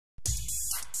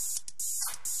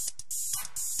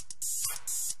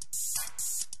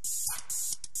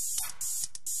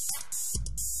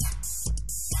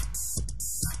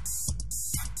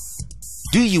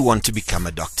Do you want to become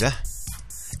a doctor?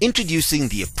 Introducing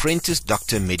the Apprentice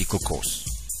Doctor Medical Course.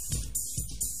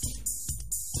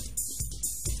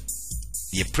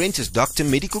 The Apprentice Doctor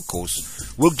Medical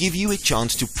Course will give you a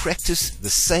chance to practice the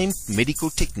same medical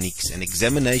techniques and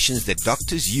examinations that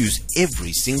doctors use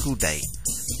every single day.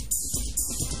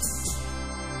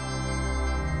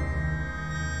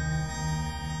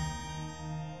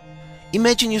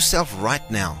 Imagine yourself right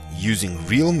now using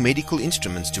real medical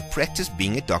instruments to practice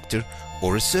being a doctor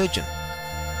or a surgeon.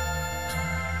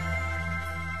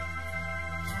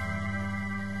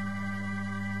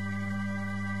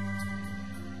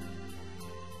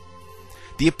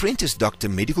 The Apprentice Doctor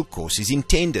Medical Course is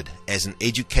intended as an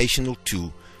educational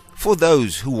tool for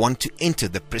those who want to enter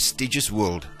the prestigious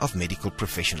world of medical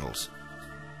professionals.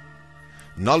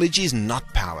 Knowledge is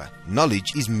not power.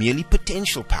 Knowledge is merely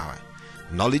potential power.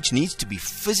 Knowledge needs to be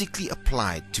physically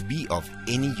applied to be of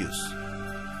any use.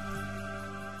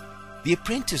 The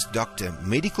Apprentice Doctor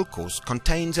Medical Course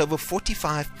contains over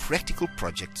 45 practical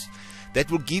projects that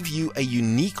will give you a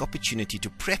unique opportunity to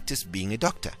practice being a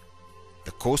doctor.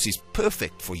 The course is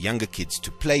perfect for younger kids to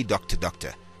play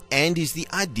doctor and is the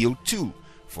ideal tool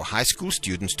for high school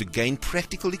students to gain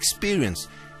practical experience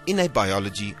in a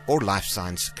biology or life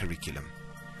science curriculum.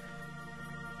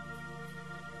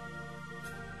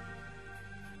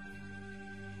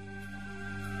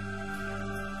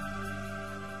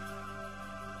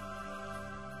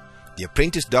 The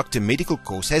Apprentice Doctor Medical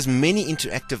Course has many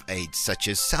interactive aids such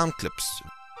as sound clips,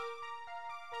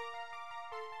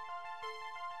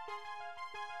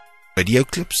 video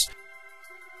clips,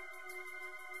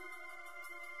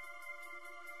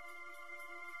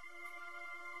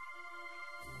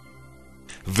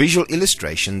 visual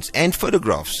illustrations and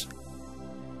photographs.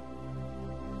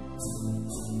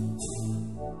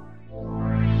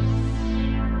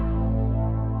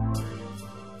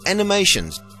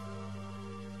 Animations,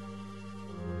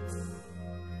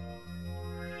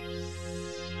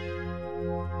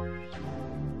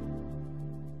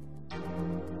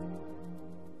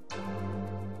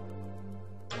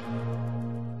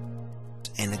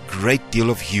 and a great deal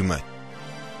of humor.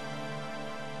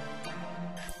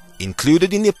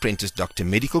 Included in the Apprentice Doctor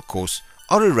Medical Course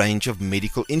are a range of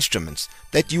medical instruments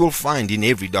that you will find in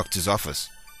every doctor's office.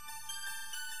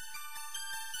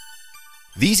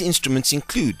 These instruments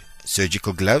include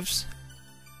surgical gloves,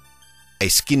 a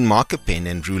skin marker pen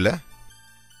and ruler,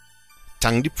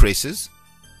 tongue depressors,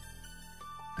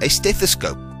 a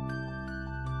stethoscope,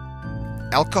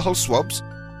 alcohol swabs,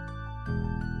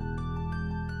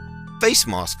 face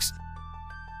masks,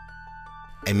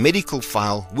 a medical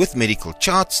file with medical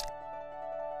charts,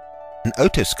 an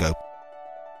otoscope,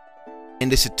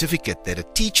 and a certificate that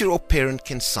a teacher or parent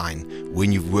can sign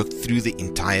when you've worked through the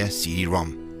entire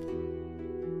CD-ROM.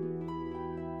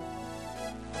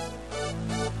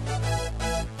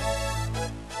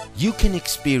 You can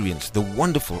experience the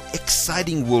wonderful,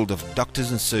 exciting world of doctors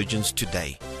and surgeons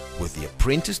today with the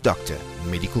Apprentice Doctor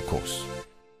Medical Course.